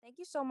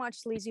you so much,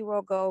 Sleazy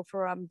World Go,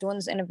 for doing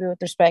this interview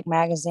with Respect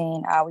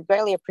Magazine. We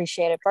greatly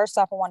appreciate it. First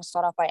off, I want to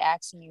start off by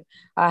asking you,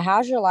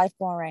 how's your life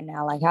going right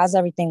now? Like, how's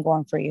everything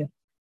going for you?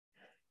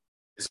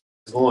 It's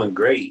going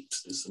great.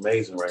 It's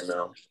amazing right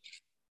now.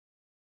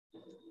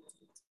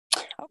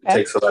 It Okay.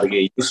 takes a lot to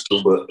get used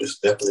to, but it's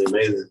definitely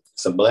amazing.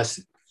 It's a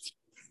blessing.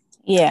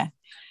 Yeah.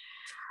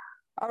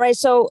 All right.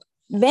 So,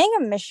 being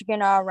a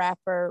Michigan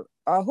rapper,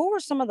 who were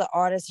some of the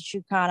artists that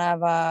you kind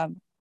of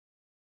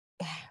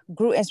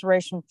grew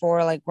inspiration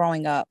for, like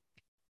growing up?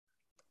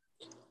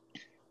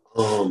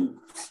 Um,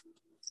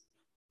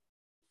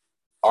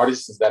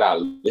 Artists that I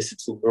listened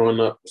to growing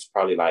up was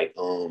probably like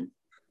Lil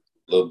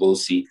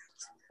Boosie,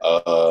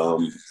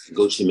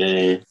 Gucci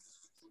Man,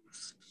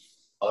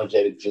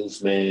 Jada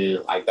Juice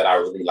Man, like that. I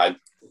really like,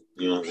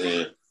 you know what I'm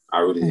saying? I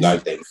really Mhm.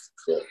 like that.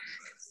 Yeah.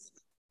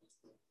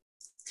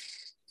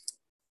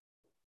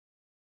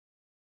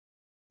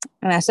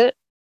 And that's it.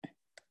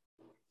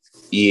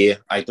 Yeah,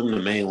 like them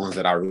the main ones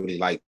that I really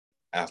like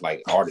as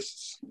like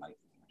artists. Like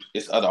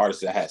it's other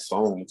artists that had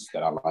songs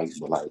that I like,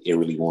 but like it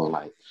really wasn't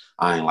like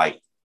I ain't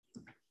like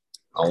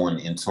I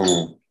wasn't in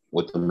tune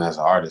with them as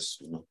an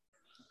artist, you know.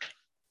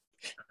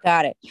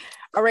 Got it.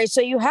 All right.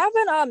 So you have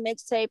a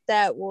mixtape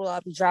that will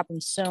be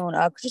dropping soon.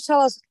 Could you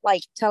tell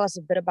us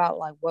a bit about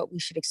like what we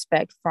should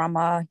expect from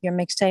your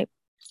mixtape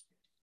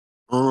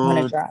when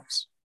it Um,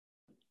 drops?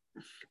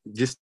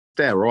 just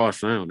that raw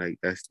sound, like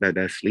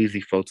that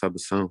sleazy flow type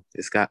of sound.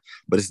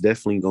 But it's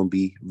definitely gonna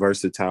be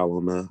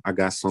versatile. I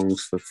got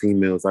songs for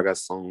females. I got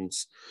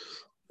songs,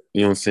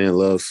 you know what I'm saying,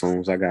 love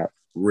songs. I got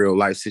real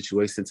life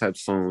situation type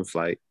songs,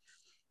 like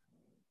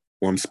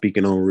where I'm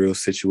speaking on real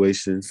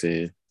situations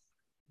and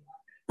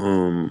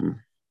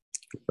um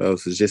what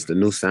else? It's just a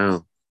new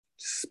sound.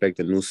 Just expect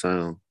a new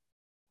sound,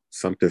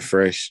 something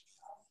fresh.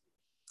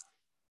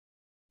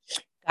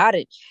 Got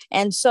it.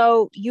 And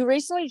so you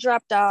recently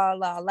dropped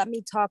Let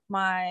Me Talk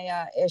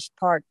My Ish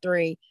Part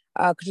 3.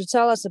 Could you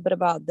tell us a bit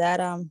about that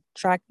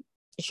track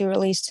that you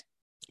released?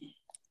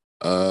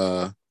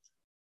 Uh,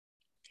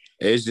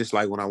 it's just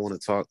like when I want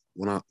to talk,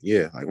 when I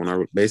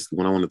want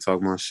to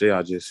talk my shit,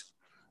 I just,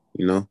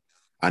 you know,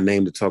 I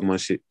named it talk my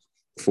shit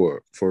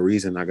for a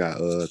reason. I got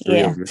three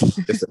Yeah. of them.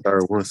 It's the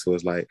third one, so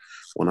it's like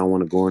when I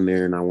want to go in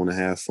there and I want to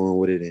have fun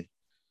with it, and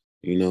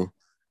you know,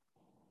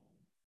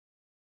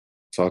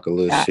 talk a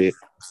little Got shit.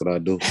 That's what I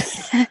do.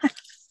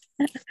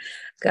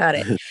 Got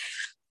it.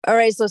 All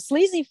right, so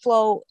Sleazy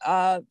Flow,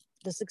 the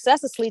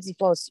success of Sleazy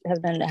Flow has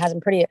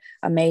been pretty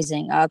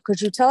amazing.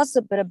 Could you tell us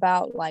a bit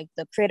about like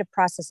the creative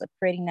process of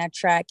creating that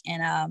track,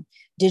 and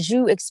did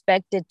you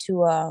expect it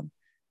to,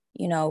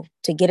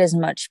 to get as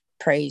much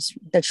praise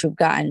that you've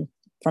gotten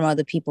from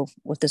other people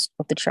with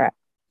the track?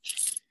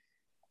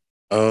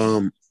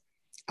 um,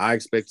 I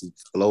expected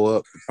to blow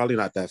up, probably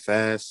not that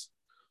fast.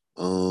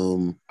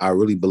 I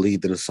really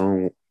believed in the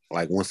song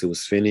like once it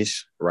was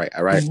finished, right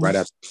Hmm.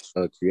 after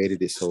I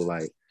created it. So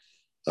like,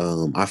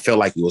 I felt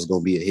like it was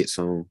gonna be a hit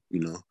song, you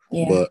know.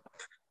 Yeah, But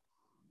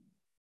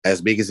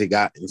as big as it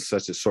got in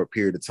such a short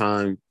period of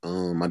time,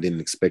 I didn't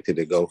expect it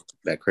to go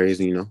that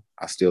crazy, you know.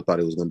 I still thought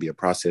it was gonna be a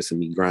process of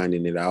me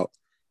grinding it out.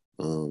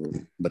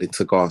 But it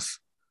took off.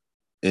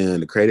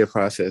 And the creative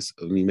process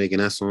of me making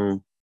that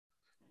song,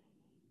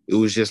 it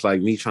was just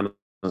like me trying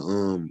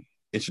to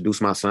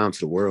introduce my sound to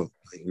the world.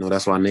 Like, you know,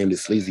 that's why I named it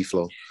Sleazy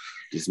Flow.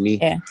 Just me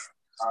yeah.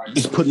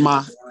 just putting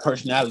my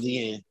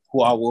personality in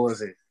who I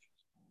was and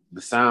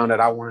the sound that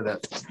I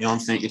wanted to, you know what I'm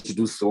saying,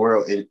 introduce the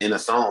world in a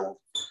song.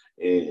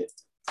 And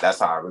that's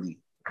how I really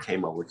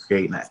came up with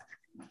creating that.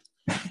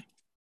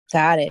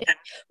 Got it.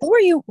 Who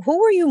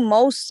were you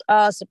most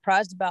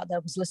surprised about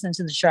that was listening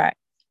to the track?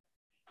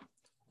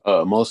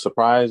 Most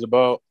surprised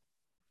about?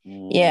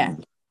 Yeah,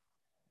 Mm,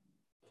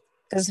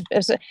 because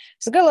it's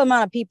a good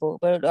amount of people,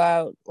 but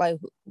like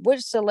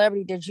which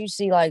celebrity did you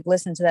see like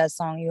listen to that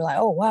song? You're like,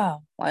 oh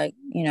wow, like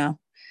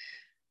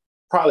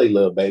Probably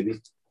Lil Baby.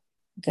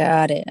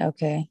 got it.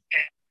 Okay.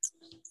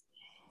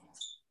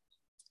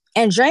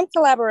 And dream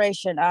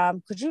collaboration.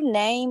 Could you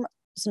name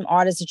some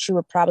artists that you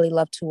would probably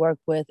love to work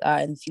with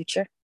in the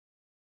future?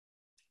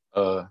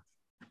 Uh,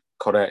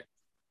 Kodak,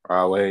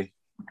 Rahway,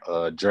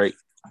 Drake.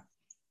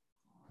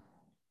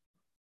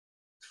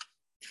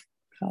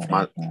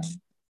 My Kodak.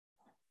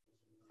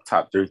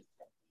 top three.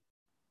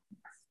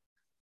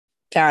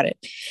 Got it.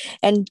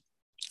 And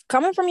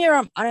coming from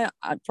your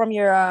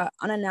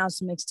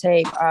unannounced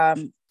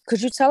mixtape,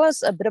 could you tell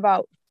us a bit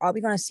about? Are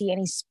we going to see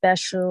any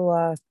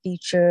special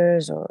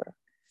features or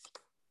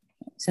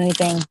is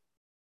anything?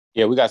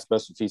 Yeah, we got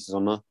special features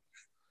on the.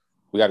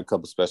 We got a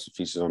couple special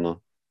features on the.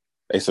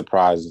 They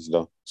surprise us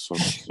though, so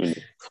you know,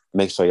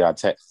 make sure y'all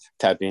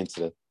tap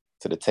into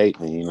the tape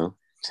and you know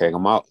check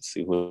them out,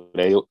 see who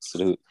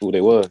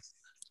they was.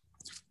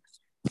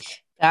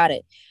 Got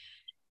it.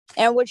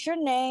 And with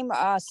your name,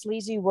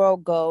 Sleazy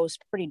World Goes,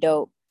 pretty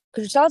dope.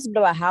 Could you tell us a bit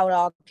about how it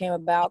all came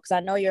about? Because I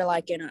know you're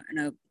like in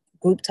a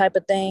group type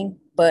of thing,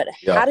 but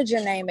Yeah. how did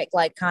your name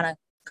like kind of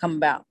come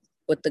about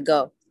with the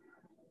go?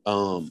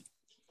 Um,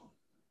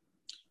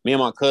 Me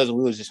and my cousin,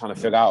 we was just trying to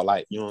figure out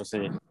like you know what I'm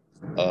saying,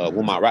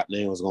 what my rap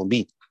name was gonna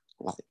be.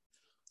 Like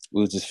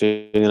we was just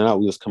figuring it out.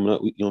 We was coming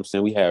up. You know what I'm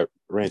saying? We had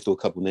ran through a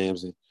couple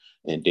names,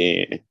 and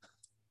then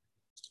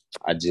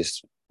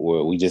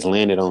we just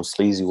landed on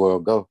Sleazy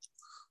World Go,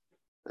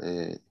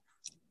 and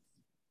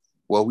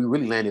we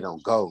really landed on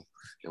Go,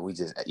 and we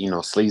just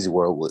Sleazy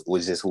World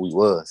was just who we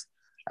was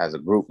as a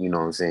group. You know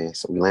what I'm saying?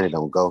 So we landed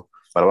on Go,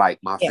 but like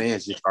my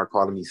fans just start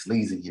calling me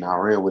Sleazy, I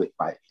ran with it.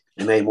 Like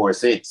it made more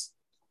sense.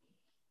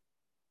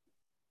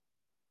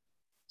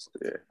 So,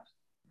 yeah.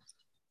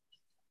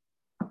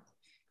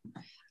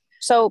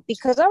 So,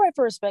 because I write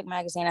for Respect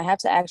Magazine, I have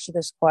to ask you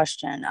this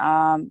question.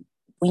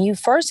 When you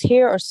first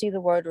hear or see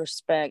the word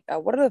respect,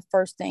 what are the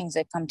first things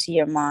that come to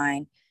your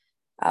mind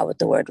with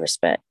the word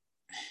respect?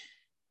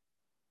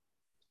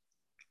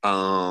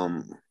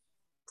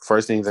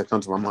 First things that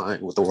come to my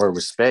mind with the word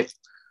respect.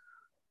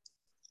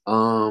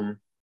 Honor.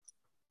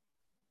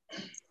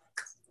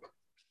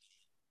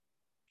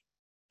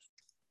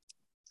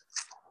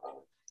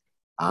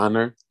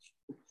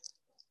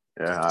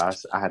 Yeah,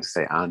 I had to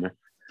say honor.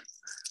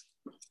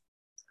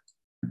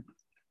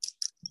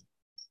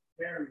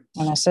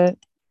 And that's it?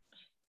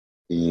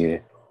 Yeah.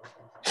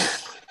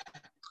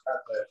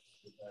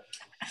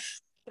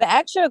 To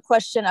ask you a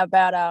question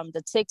about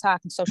the TikTok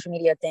and social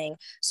media thing.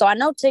 So I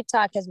know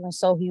TikTok has been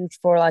so huge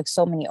for like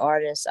so many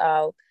artists.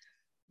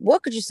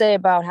 What could you say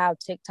about how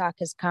TikTok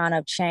has kind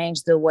of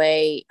changed the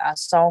way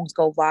songs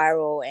go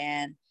viral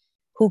and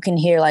who can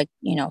hear like,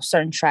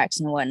 certain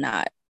tracks and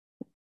whatnot?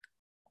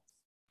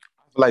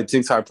 Like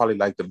TikTok probably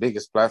like the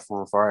biggest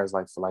platform for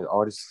like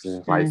artists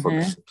and like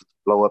for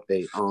blow up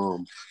they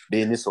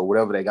business or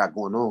whatever they got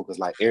going on, because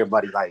like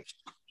everybody like,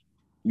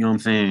 you know what I'm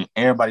saying,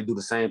 everybody do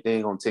the same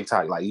thing on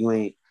TikTok. Like you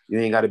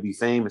ain't got to be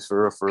famous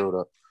for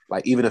real.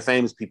 Like even the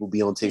famous people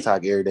be on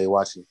TikTok every day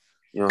watching.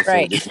 You know what I'm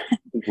saying? Just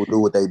people do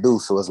what they do.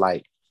 So it's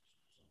like,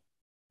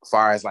 as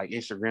far as like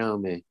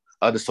Instagram and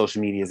other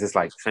social medias, it's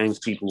like famous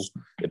people,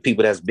 the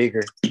people that's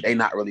bigger, they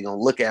not really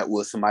gonna look at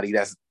what somebody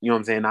that's, you know what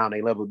I'm saying, now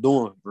they level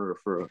doing for.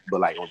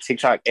 But like on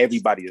TikTok,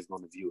 everybody is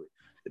gonna view it.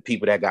 The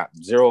people that got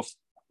 0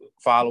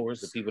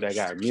 followers, the people that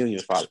got 1 million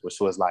followers.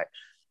 So it's like,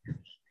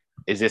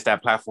 it's just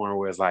that platform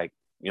where it's like,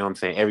 you know what I'm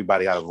saying,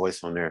 everybody got a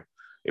voice on there.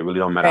 It really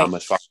don't matter how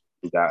much followers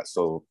you got.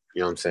 So,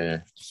 you know what I'm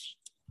saying?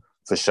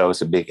 For sure,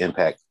 it's a big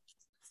impact.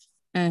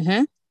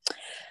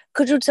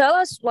 Could you tell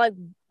us, like,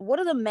 what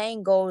are the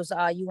main goals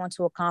you want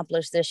to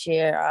accomplish this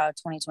year,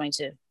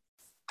 2022?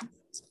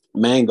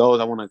 Main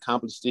goals I want to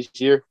accomplish this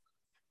year?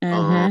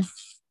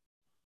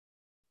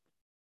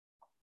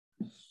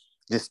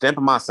 Just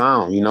stamping my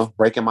sound,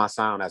 breaking my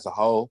sound as a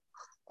whole.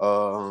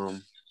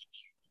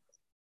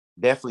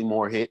 Definitely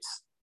more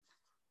hits.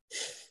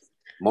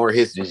 More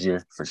hits this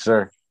year, for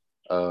sure.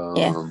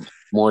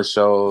 More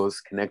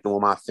shows, connecting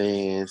with my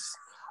fans,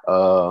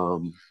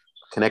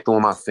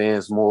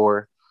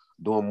 more,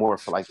 doing more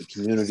for like the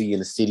community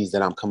and the cities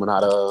that I'm coming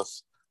out of,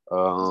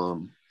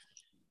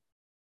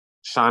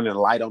 shining a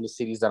light on the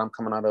cities that I'm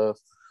coming out of.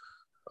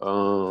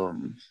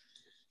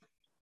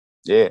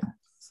 Yeah.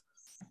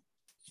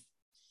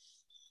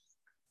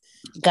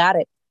 Got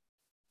it.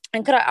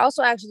 And could I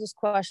also ask you this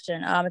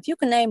question? If you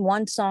can name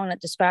one song that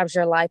describes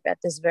your life at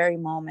this very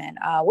moment,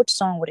 which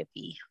song would it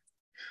be?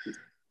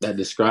 That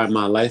describe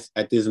my life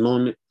at this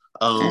moment?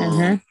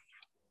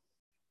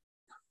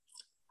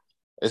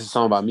 It's a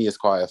song by me. It's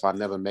called If I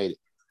Never Made It.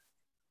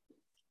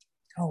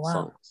 Oh,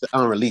 wow. So it's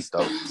unreleased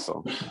though.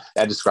 So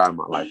that describes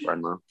my life right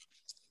now.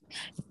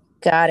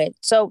 Got it.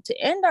 So to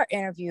end our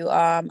interview,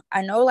 I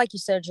know, like you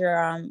said,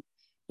 your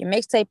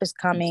mixtape is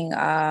coming,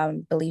 I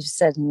believe it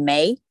says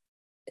May.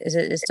 Is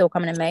it still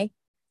coming in May?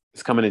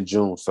 It's coming in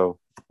June. So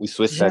we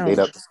switched that date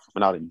up. It's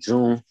coming out in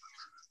June.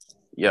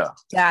 Yeah.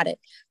 Got it.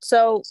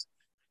 So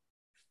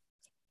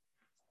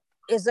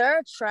is there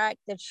a track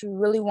that you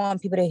really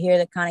want people to hear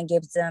that kind of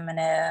gives them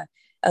a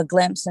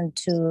glimpse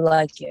into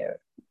like your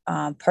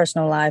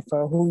personal life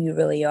or who you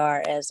really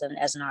are as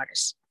an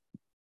artist?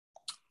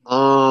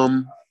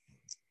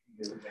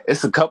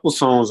 It's a couple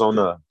songs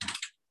on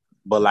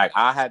but like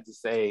I had to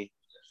say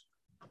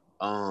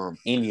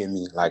Indian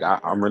Me. Like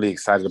I'm really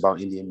excited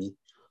about Indian Me.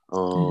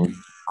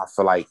 I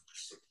feel like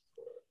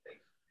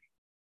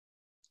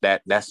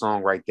that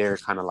song right there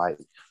is kind of like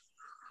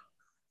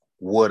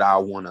what I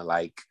want to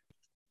like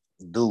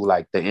do,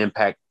 like the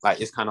impact,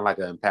 like it's kind of like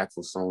an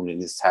impactful song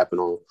and it's tapping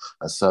on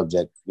a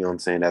subject, you know what I'm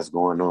saying, that's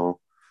going on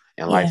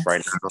in life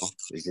right now.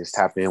 It just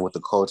tap in with the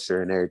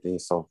culture and everything.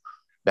 So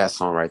that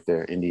song right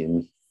there, Indian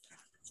Me.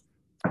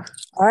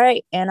 All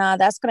right, and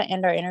that's going to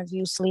end our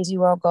interview. Sleazy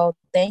World Go,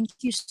 thank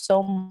you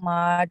so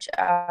much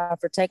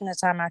for taking the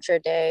time out your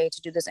day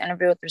to do this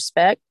interview with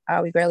respect.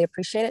 We greatly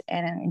appreciate it,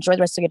 and enjoy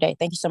the rest of your day.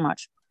 Thank you so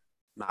much.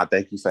 Nah,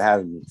 thank you for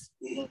having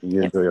me.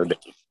 You enjoy your day.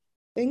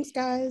 Thanks,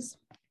 guys.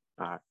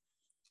 All right.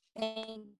 Thank